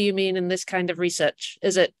do you mean in this kind of research?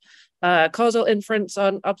 Is it causal inference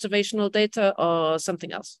on observational data or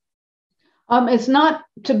something else? It's not,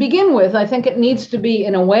 to begin with, I think it needs to be,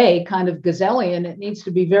 in a way, kind of Gazellian. It needs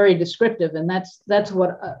to be very descriptive, and that's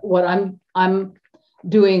what I'm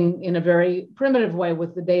doing in a very primitive way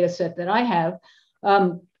with the data set that I have,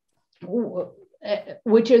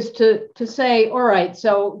 which is to say, all right,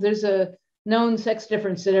 so there's a known sex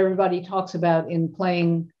difference that everybody talks about in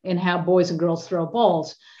playing, in how boys and girls throw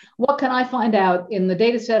balls. What can I find out in the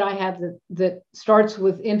data set I have that starts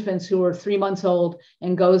with infants who are 3 months old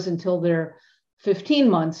and goes until they're 15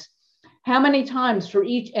 months? How many times for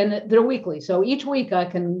each, and they're weekly. So each week I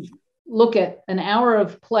can look at an hour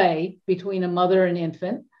of play between a mother and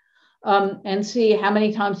infant, and see how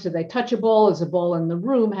many times do they touch a ball? Is a ball in the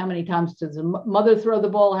room? How many times does the mother throw the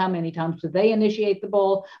ball? How many times do they initiate the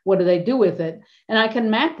ball? What do they do with it? And I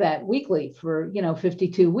can map that weekly for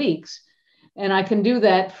 52 weeks. And I can do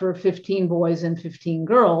that for 15 boys and 15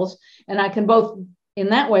 girls. And I can both, in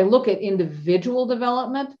that way, look at individual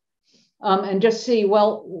development and just see,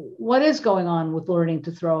 well, what is going on with learning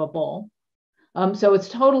to throw a ball? So it's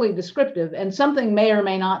totally descriptive, and something may or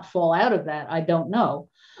may not fall out of that. I don't know.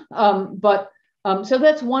 So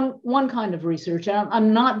that's one kind of research. And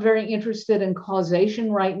I'm not very interested in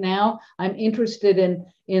causation right now. I'm interested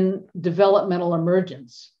in developmental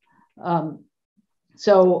emergence. That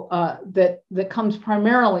comes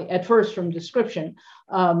primarily at first from description,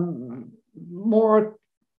 more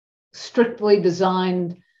strictly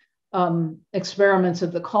designed experiments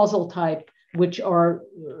of the causal type, which are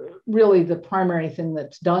really the primary thing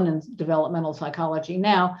that's done in developmental psychology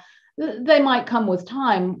now. They might come with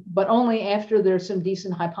time, but only after there's some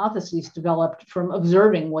decent hypotheses developed from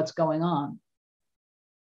observing what's going on.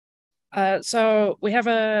 So we have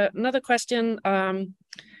another question.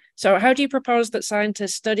 So how do you propose that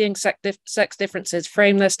scientists studying sex differences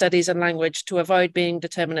frame their studies and language to avoid being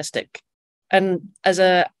deterministic? And as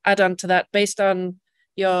an add-on to that, based on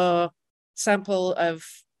your sample of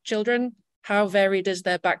children, how varied is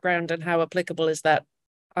their background and how applicable is that?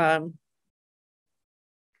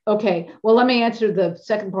 Okay, well, let me answer the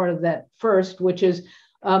second part of that first, which is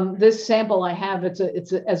this sample I have, it's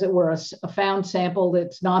as it were, a found sample.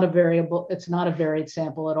 It's not a varied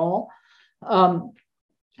sample at all.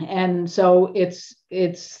 And so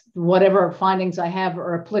it's whatever findings I have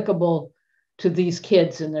are applicable to these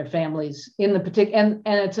kids and their families in the particular, and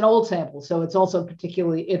it's an old sample, so it's also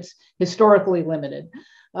it's historically limited.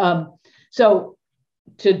 So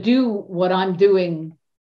to do what I'm doing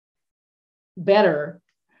better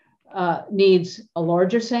needs a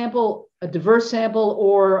larger sample, a diverse sample,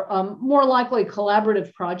 or more likely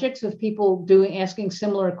collaborative projects of people asking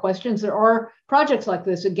similar questions. There are projects like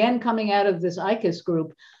this, again, coming out of this ICUS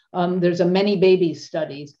group. There's a many babies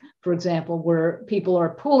studies, for example, where people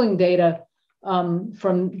are pooling data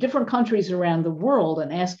from different countries around the world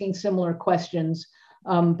and asking similar questions,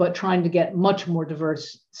 but trying to get much more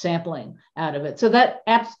diverse sampling out of it. So that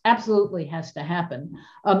absolutely has to happen.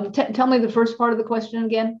 Tell me the first part of the question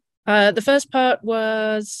again. The first part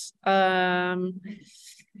was, how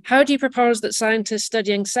do you propose that scientists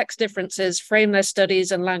studying sex differences frame their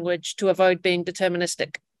studies and language to avoid being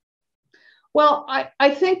deterministic? Well,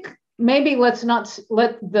 I think maybe let's not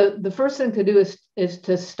let the first thing to do is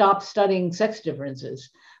to stop studying sex differences.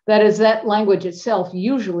 That is, that language itself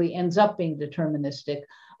usually ends up being deterministic,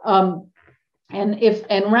 and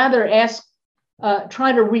rather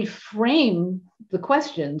try to reframe the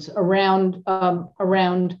questions around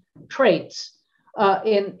traits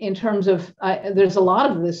in terms of there's a lot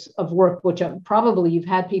of work which probably you've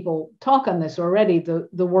had people talk on this already,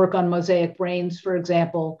 the work on mosaic brains, for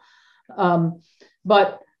example,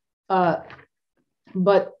 but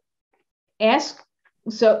ask,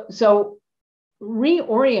 so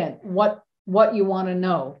reorient what you want to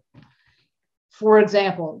know. For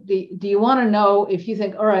example, do you want to know, if you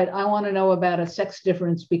think, all right, I want to know about a sex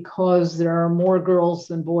difference because there are more girls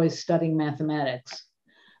than boys studying mathematics.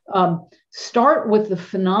 Start with the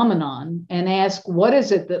phenomenon and ask, what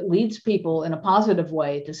is it that leads people in a positive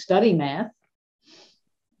way to study math?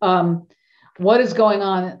 what is going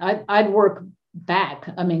on? I'd work back.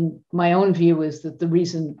 I mean, my own view is that the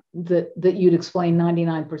reason that you'd explain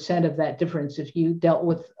 99% of that difference if you dealt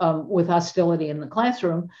with hostility in the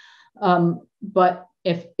classroom, but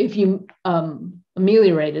if you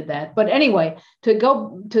ameliorated that. But anyway,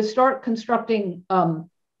 to start constructing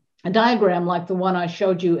a diagram like the one I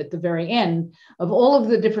showed you at the very end of all of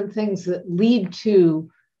the different things that lead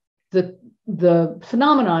to the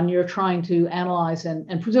phenomenon you're trying to analyze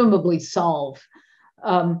and presumably solve,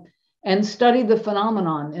 and study the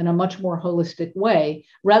phenomenon in a much more holistic way,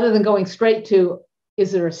 rather than going straight to,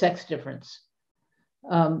 is there a sex difference?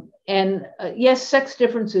 Yes, sex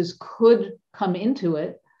differences could come into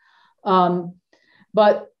it,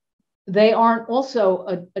 but they aren't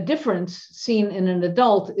also a difference seen in an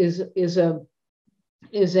adult is a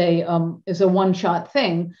one-shot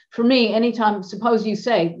thing. For me, anytime, suppose you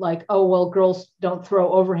say like, oh, well, girls don't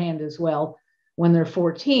throw overhand as well when they're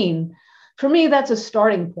 14. For me, that's a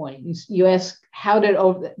starting point. You ask,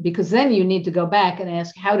 because then you need to go back and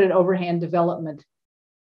ask, how did overhand development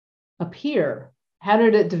appear? How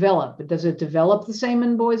did it develop? Does it develop the same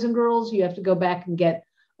in boys and girls? You have to go back and get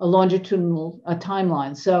a longitudinal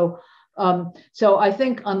timeline. So I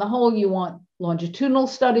think on the whole, you want longitudinal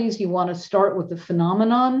studies. You want to start with the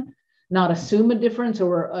phenomenon, not assume a difference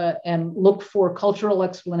and look for cultural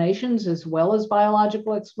explanations as well as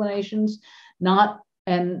biological explanations. You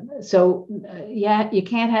can't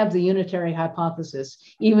have the unitary hypothesis,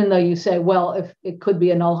 even though you say, well, if it could be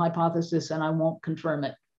a null hypothesis and I won't confirm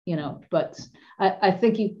it, but I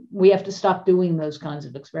think we have to stop doing those kinds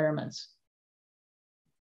of experiments.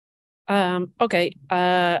 Okay.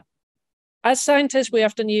 As scientists, we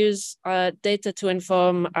often use data to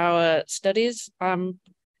inform our studies.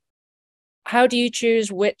 How do you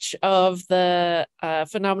choose which of the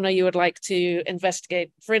phenomena you would like to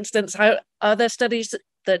investigate? For instance, are there studies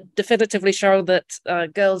that definitively show that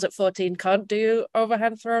girls at 14 can't do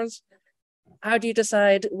overhand throws? How do you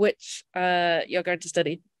decide which you're going to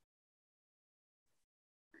study?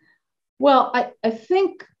 Well, I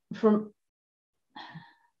think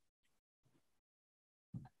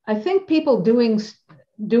people doing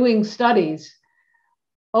studies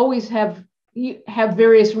always have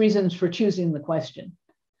various reasons for choosing the question,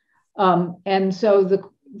 and so the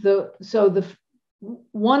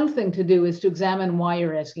one thing to do is to examine why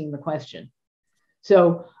you're asking the question.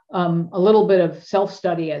 So a little bit of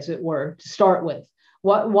self-study, as it were, to start with.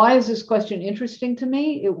 Why is this question interesting to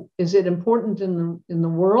me? Is it important in the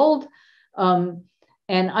world?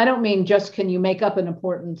 And I don't mean just can you make up an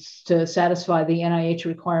importance to satisfy the NIH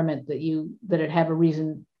requirement that it have a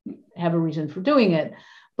reason for doing it,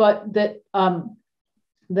 but that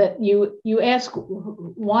you ask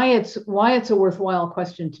why it's a worthwhile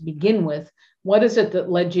question to begin with. What is it that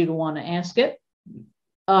led you to want to ask it?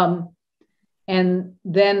 And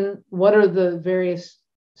then what are the various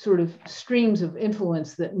sort of streams of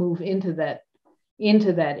influence that move into that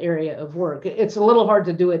area of work? It's a little hard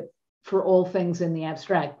to do it for all things in the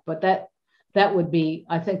abstract, but that would be,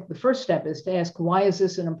 I think the first step is to ask, why is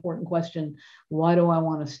this an important question? Why do I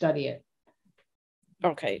want to study it?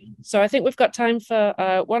 Okay, so I think we've got time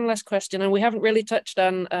for one last question, and we haven't really touched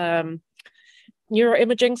on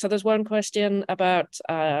neuroimaging. So there's one question about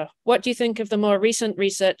what do you think of the more recent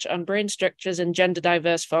research on brain structures in gender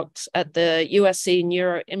diverse folks at the USC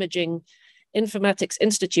Neuroimaging Informatics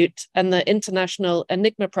Institute and the International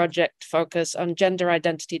Enigma Project focus on gender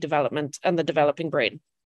identity development and the developing brain?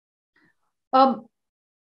 And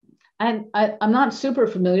I'm not super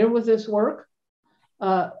familiar with this work.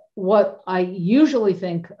 What I usually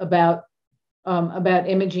think about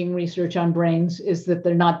imaging research on brains is that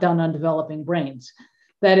they're not done on developing brains.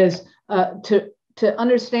 That is, to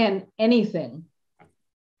understand anything,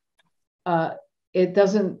 it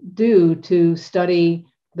doesn't do to study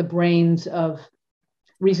the brains of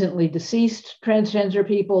recently deceased transgender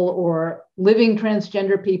people or living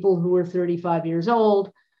transgender people who are 35 years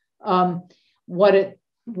old. What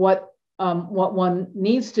one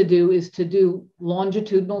needs to do is to do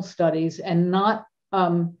longitudinal studies and not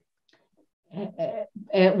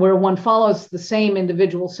where one follows the same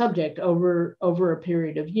individual subject over a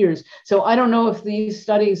period of years. So I don't know if these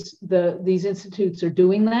studies, these institutes are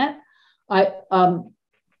doing that.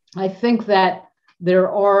 I think that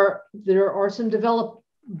there are some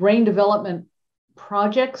brain development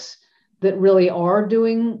projects that really are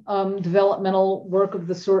doing developmental work of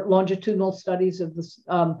the sort, longitudinal studies of this,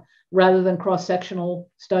 rather than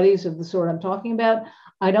cross-sectional studies of the sort I'm talking about.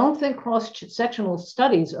 I don't think cross-sectional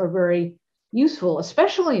studies are very useful,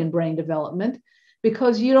 especially in brain development,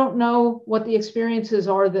 because you don't know what the experiences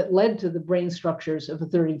are that led to the brain structures of a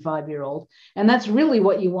 35-year-old. And that's really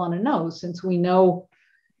what you want to know, since we know,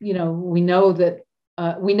 we know that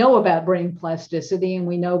we know about brain plasticity, and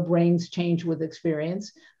we know brains change with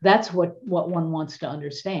experience. That's what one wants to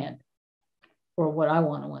understand, or what I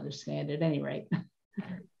want to understand at any rate.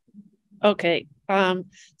 Okay,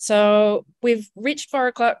 so we've reached 4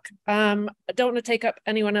 o'clock. I don't want to take up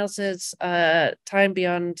anyone else's time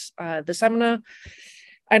beyond the seminar.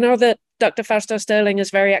 I know that Dr. Fausto Sterling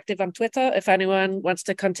is very active on Twitter, if anyone wants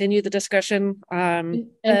to continue the discussion. And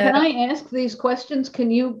can I ask these questions?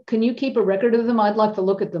 Can you keep a record of them? I'd like to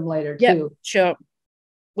look at them later too. Yeah, sure.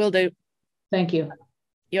 Will do. Thank you.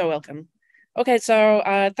 You're welcome. Okay, so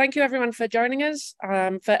thank you everyone for joining us.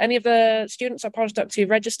 For any of the students or postdocs who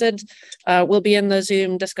registered, we'll be in the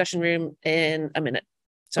Zoom discussion room in a minute.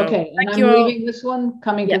 So okay, and I'm leaving this one,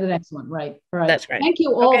 coming to the next one, right? Right. That's great. Thank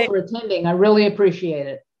you all for attending. I really appreciate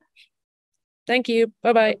it. Thank you.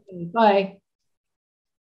 Bye-bye. Okay, bye.